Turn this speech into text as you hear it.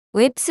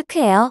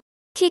웹스퀘어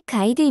키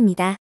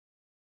가이드입니다.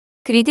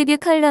 그리드뷰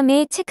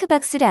컬럼의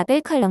체크박스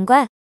라벨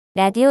컬럼과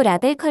라디오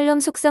라벨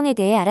컬럼 속성에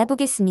대해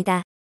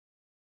알아보겠습니다.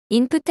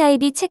 인풋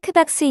타입이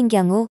체크박스인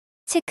경우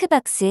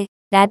체크박스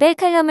라벨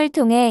컬럼을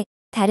통해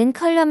다른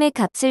컬럼의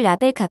값을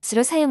라벨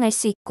값으로 사용할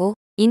수 있고,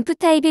 인풋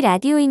타입이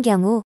라디오인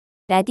경우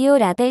라디오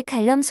라벨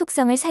컬럼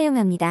속성을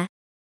사용합니다.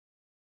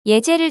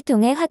 예제를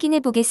통해 확인해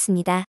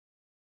보겠습니다.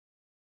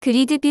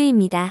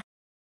 그리드뷰입니다.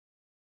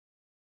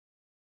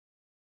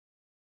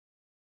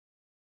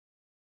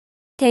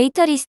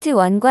 데이터 리스트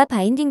 1과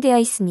바인딩되어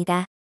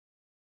있습니다.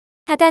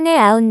 하단의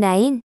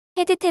아웃라인,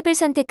 헤드 탭을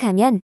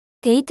선택하면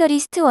데이터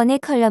리스트 1의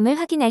컬럼을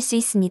확인할 수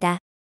있습니다.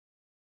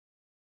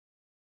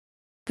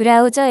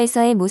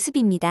 브라우저에서의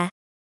모습입니다.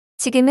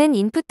 지금은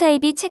인풋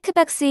타입이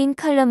체크박스인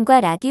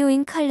컬럼과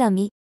라디오인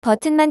컬럼이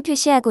버튼만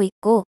표시하고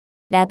있고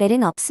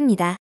라벨은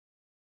없습니다.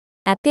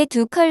 앞에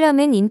두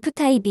컬럼은 인풋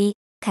타입이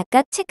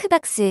각각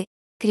체크박스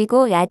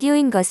그리고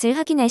라디오인 것을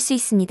확인할 수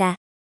있습니다.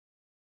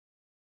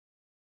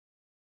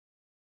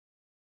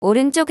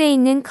 오른쪽에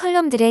있는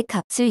컬럼들의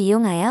값을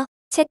이용하여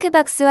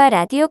체크박스와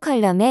라디오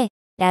컬럼에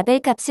라벨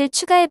값을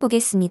추가해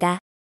보겠습니다.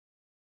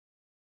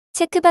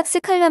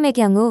 체크박스 컬럼의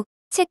경우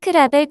체크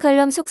라벨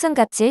컬럼 속성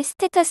값을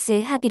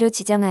스테터스 합의로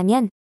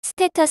지정하면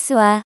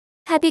스테터스와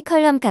합의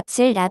컬럼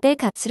값을 라벨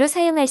값으로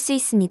사용할 수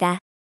있습니다.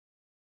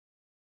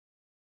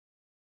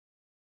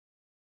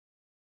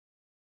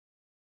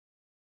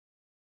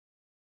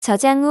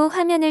 저장 후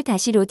화면을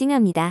다시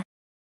로딩합니다.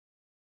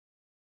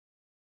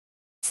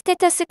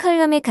 스테터스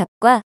컬럼의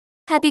값과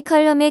합의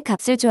컬럼의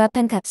값을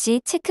조합한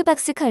값이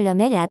체크박스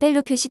컬럼의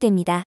라벨로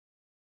표시됩니다.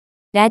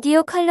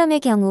 라디오 컬럼의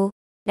경우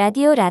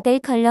라디오 라벨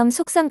컬럼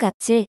속성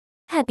값을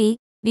합의,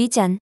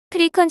 리전,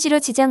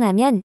 프리퀀시로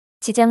지정하면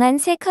지정한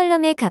새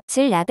컬럼의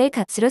값을 라벨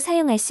값으로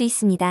사용할 수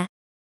있습니다.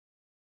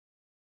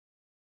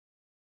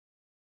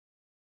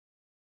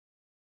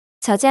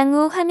 저장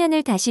후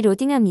화면을 다시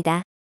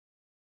로딩합니다.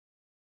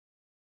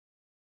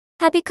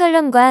 합의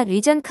컬럼과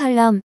리전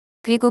컬럼,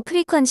 그리고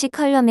프리퀀시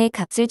컬럼의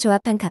값을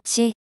조합한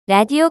값이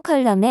라디오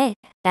컬럼의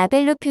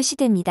라벨로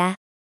표시됩니다.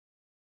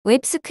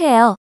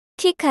 웹스퀘어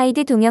키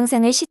가이드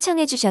동영상을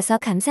시청해주셔서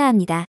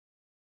감사합니다.